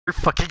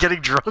You're fucking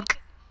getting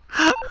drunk.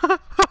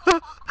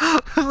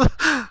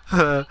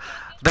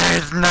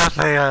 There's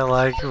nothing I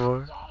like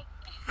more.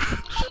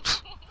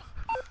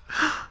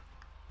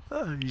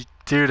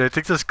 Dude, I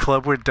think this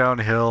club went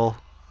downhill.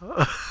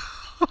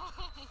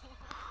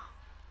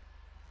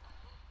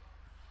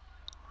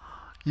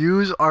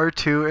 Use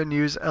R2 and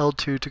use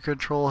L2 to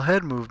control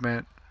head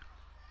movement.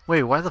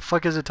 Wait, why the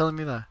fuck is it telling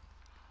me that?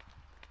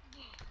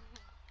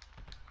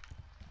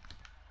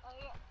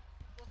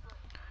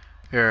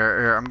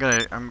 Here,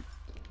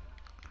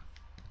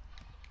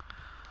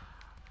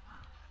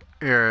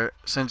 Here,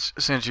 since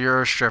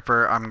you're a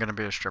stripper, I'm gonna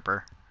be a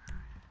stripper.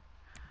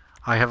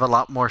 I have a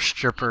lot more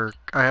stripper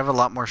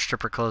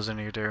clothes than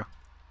you do.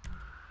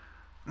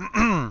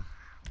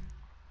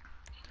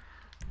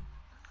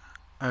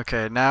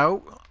 Okay,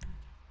 now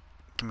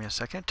give me a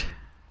second.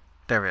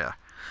 There we are.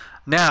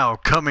 Now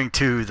coming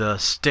to the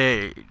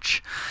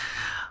stage.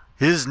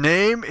 His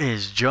name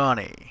is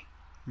Johnny.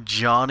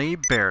 Johnny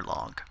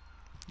Bearlong.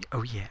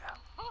 Oh yeah.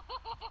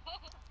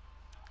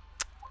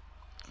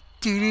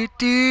 Yeah,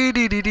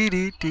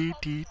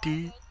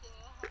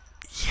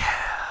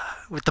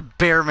 with the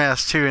bear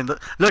mask too. And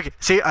look,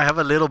 see, I have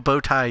a little bow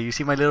tie. You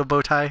see my little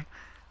bow tie?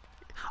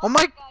 Oh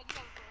my!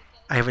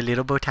 I have a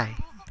little bow tie.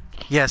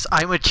 Yes,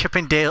 I'm a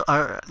Chippendale.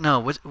 No,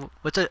 what's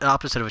the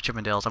opposite of a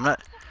Chippendales? I'm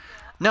not.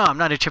 No, I'm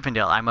not a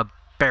Chippendale. I'm a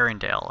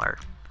Barrendale. Or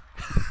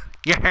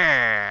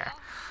yeah.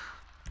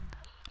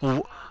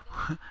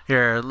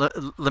 Here,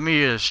 let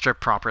me strip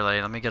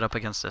properly. Let me get up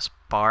against this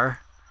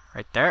bar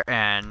right there,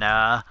 and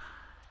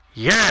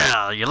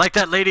yeah, you like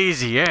that,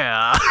 ladies?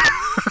 Yeah.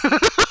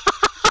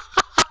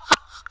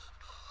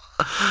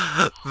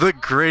 The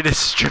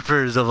greatest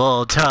strippers of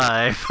all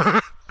time.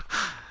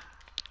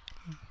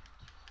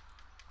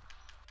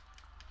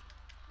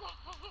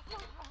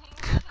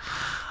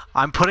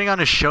 I'm putting on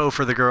a show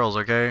for the girls,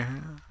 okay?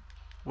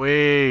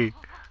 Wait,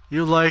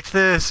 you like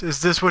this?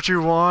 Is this what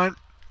you want?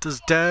 Does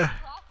Dad...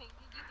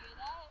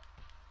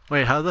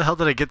 Wait, how the hell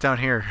did I get down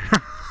here?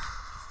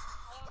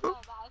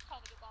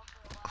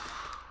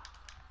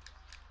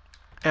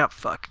 Yeah,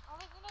 fuck.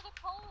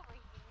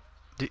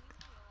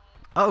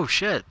 Oh,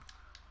 shit.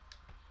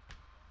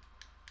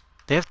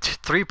 They have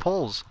 3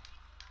 poles.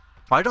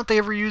 Why don't they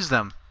ever use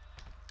them?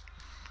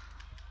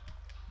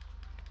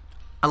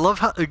 I love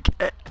how...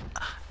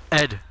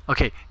 Ed,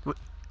 okay,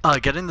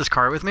 get in this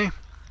car with me.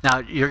 Now,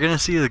 you're gonna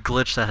see the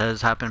glitch that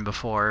has happened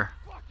before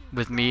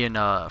with me and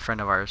a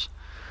friend of ours.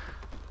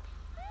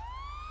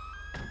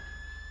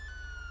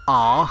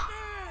 Aw.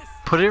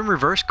 Put it in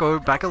reverse, go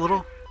back a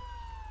little.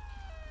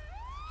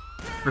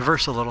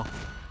 Reverse a little.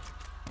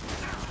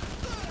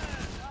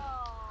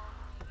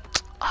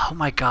 Oh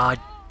my god,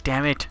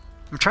 damn it.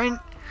 I'm trying...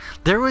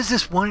 There was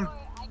this one...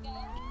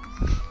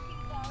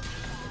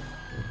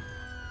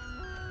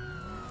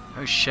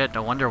 Oh shit,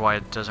 no wonder why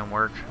it doesn't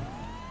work.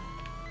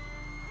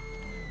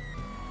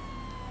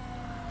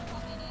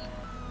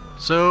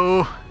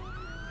 So,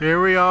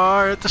 here we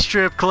are at the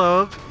strip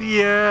club.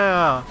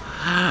 Yeah!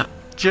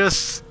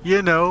 Just,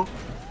 you know,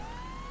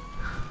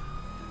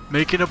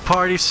 making a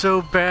party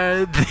so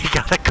bad they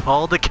gotta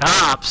call the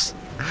cops.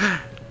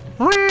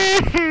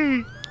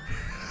 Whee!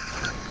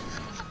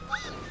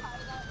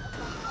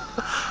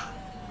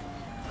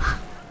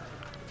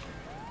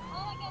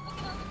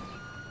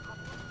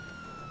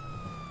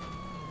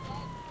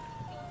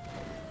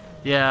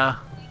 Yeah,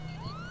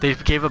 they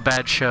gave a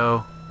bad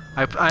show.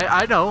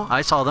 I know,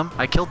 I saw them,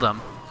 I killed them.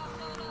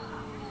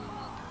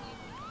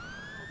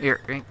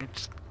 Here,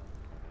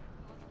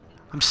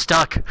 I'm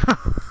stuck.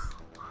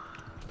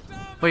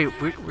 Wait,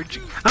 where'd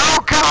you...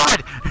 Oh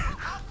god!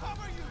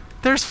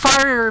 There's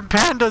fire and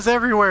pandas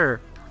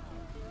everywhere!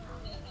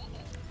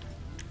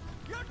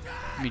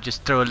 Let me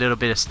just throw a little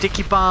bit of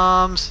sticky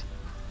bombs.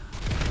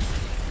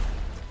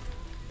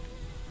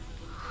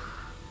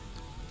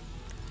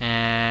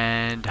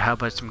 And how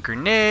about some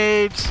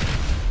grenades?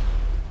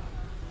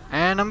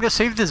 And I'm gonna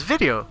save this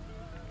video.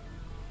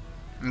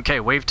 Okay,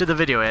 wave to the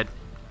video, Ed.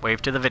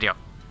 Wave to the video.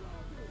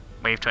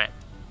 Wave to it.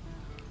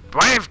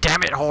 Wave,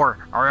 damn it, whore,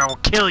 or I will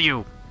kill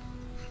you.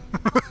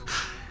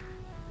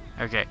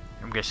 Okay,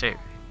 I'm gonna save.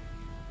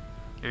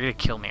 You're gonna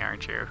kill me,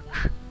 aren't you?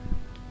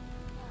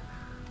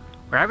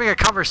 We're having a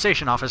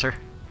conversation, officer.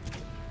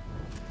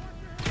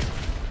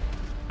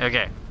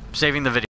 Okay, saving the video.